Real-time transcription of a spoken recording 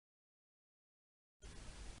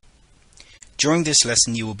During this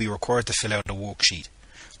lesson you will be required to fill out a worksheet.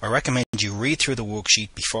 I recommend you read through the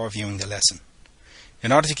worksheet before viewing the lesson.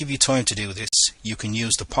 In order to give you time to do this, you can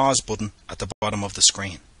use the pause button at the bottom of the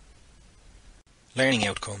screen. Learning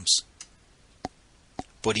outcomes.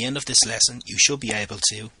 By the end of this lesson you should be able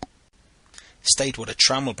to state what a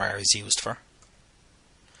Trammel bar is used for,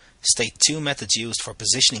 state two methods used for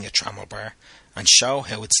positioning a Trammel bar and show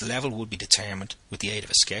how its level would be determined with the aid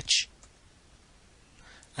of a sketch,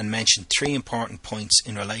 and mention three important points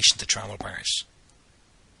in relation to Trammel bars.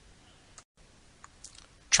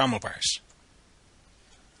 Trammel bars.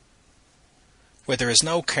 Where there is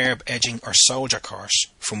no kerb, edging or soldier course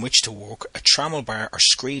from which to work, a Trammel bar or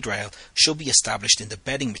screed rail should be established in the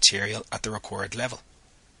bedding material at the required level.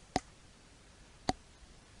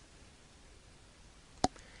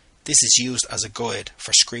 This is used as a guide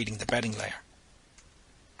for screeding the bedding layer.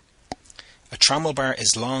 A Trammel bar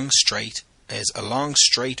is a long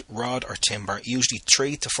straight rod or timber, usually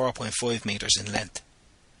 3 to 4.5 meters in length.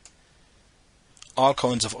 All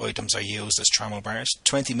kinds of items are used as Trammel bars: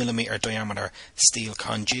 20mm diameter steel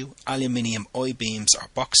conduit, aluminium I-beams or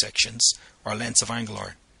box sections, or lengths of angle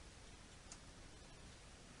iron.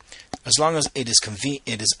 As long as it is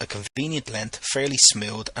a convenient length, fairly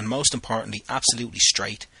smooth, and most importantly absolutely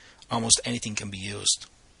straight, almost anything can be used.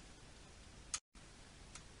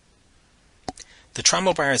 The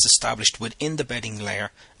Trammel bar is established within the bedding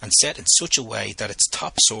layer and set in such a way that its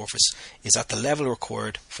top surface is at the level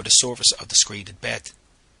required for the surface of the screeded bed.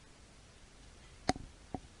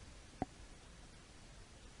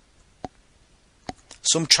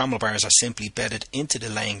 Some Trammel bars are simply bedded into the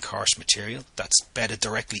laying course material, that's bedded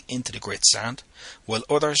directly into the grit sand, while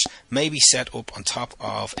others may be set up on top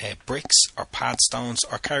of bricks or pad stones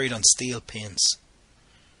or carried on steel pins.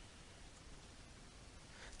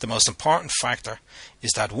 The most important factor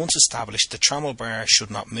is that once established, the Trammel bar should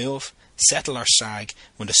not move, settle or sag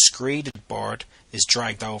when the screeded board is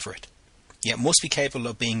dragged over it, yet must be capable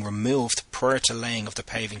of being removed prior to laying of the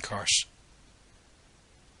paving course.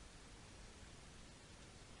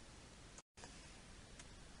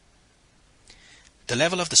 The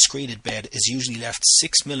level of the screeded bed is usually left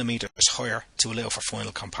 6mm higher to allow for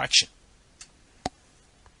final compaction.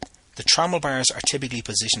 The Trammel bars are typically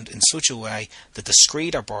positioned in such a way that the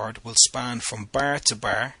screeder board will span from bar to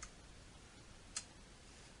bar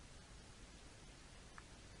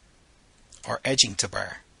or edging to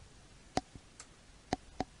bar,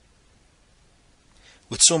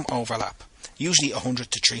 with some overlap, usually 100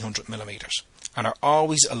 to 300mm, and are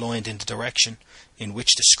always aligned in the direction in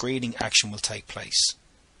which the screeding action will take place.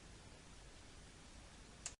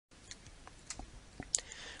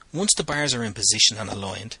 Once the bars are in position and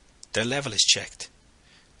aligned, their level is checked.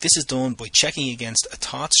 This is done by checking against a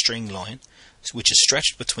taut string line which is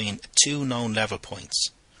stretched between two known level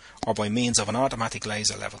points, or by means of an automatic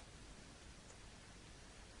laser level.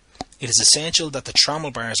 It is essential that the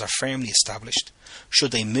Trammel bars are firmly established.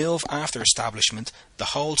 Should they move after establishment, the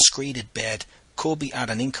whole screeded bed could be at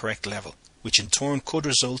an incorrect level, which in turn could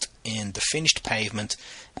result in the finished pavement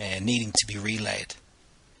needing to be relaid.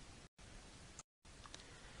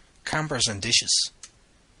 Cambers and dishes.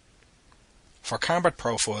 For cambered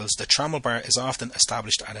profiles, the Trammel bar is often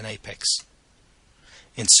established at an apex.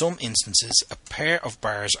 In some instances, a pair of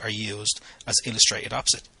bars are used as illustrated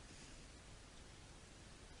opposite.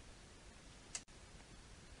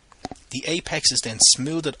 The apex is then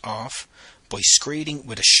smoothed off by screeding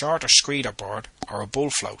with a shorter screeder board or a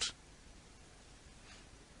bull float.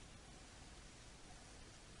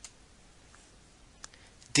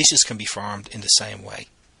 Dishes can be formed in the same way.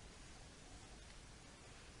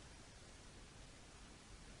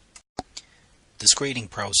 The screeding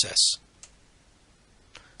process.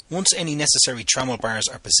 Once any necessary Trammel bars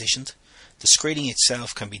are positioned, the screeding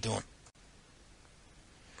itself can be done.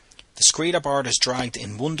 The screeder board is dragged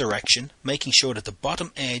in one direction, making sure that the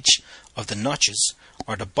bottom edge of the notches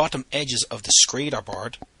or the bottom edges of the screeder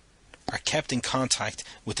board are kept in contact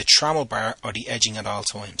with the Trammel bar or the edging at all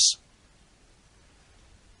times.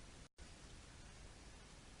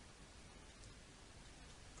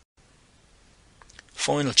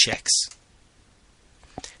 Final checks.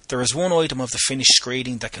 There is one item of the finished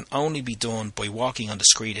screeding that can only be done by walking on the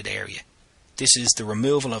screeded area. This is the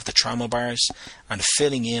removal of the Trammel bars and the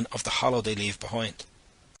filling in of the hollow they leave behind.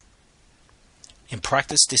 In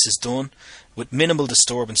practice, this is done with minimal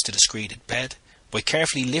disturbance to the screeded bed by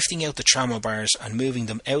carefully lifting out the Trammel bars and moving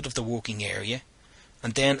them out of the working area,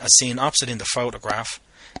 and then, as seen opposite in the photograph,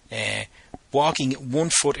 walking one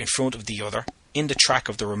foot in front of the other in the track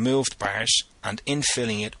of the removed bars and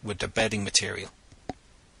infilling it with the bedding material.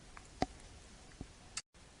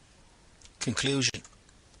 Conclusion.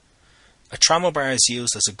 A trammel bar is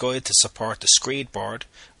used as a guide to support the screed board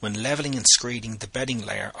when levelling and screeding the bedding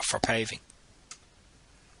layer for paving.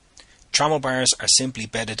 Trammel bars are simply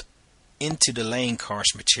bedded into the laying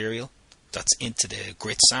course material, that's into the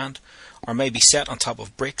grit sand, or may be set on top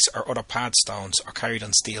of bricks or other pad stones or carried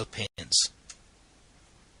on steel pins.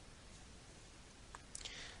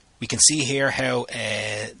 We can see here how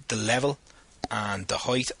the level and the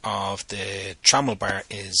height of the trammel bar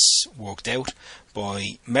is worked out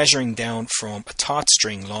by measuring down from a taut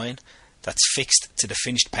string line that's fixed to the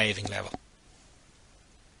finished paving level.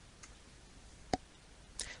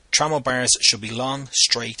 Trammel bars should be long,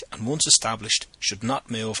 straight, and once established should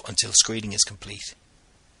not move until screeding is complete.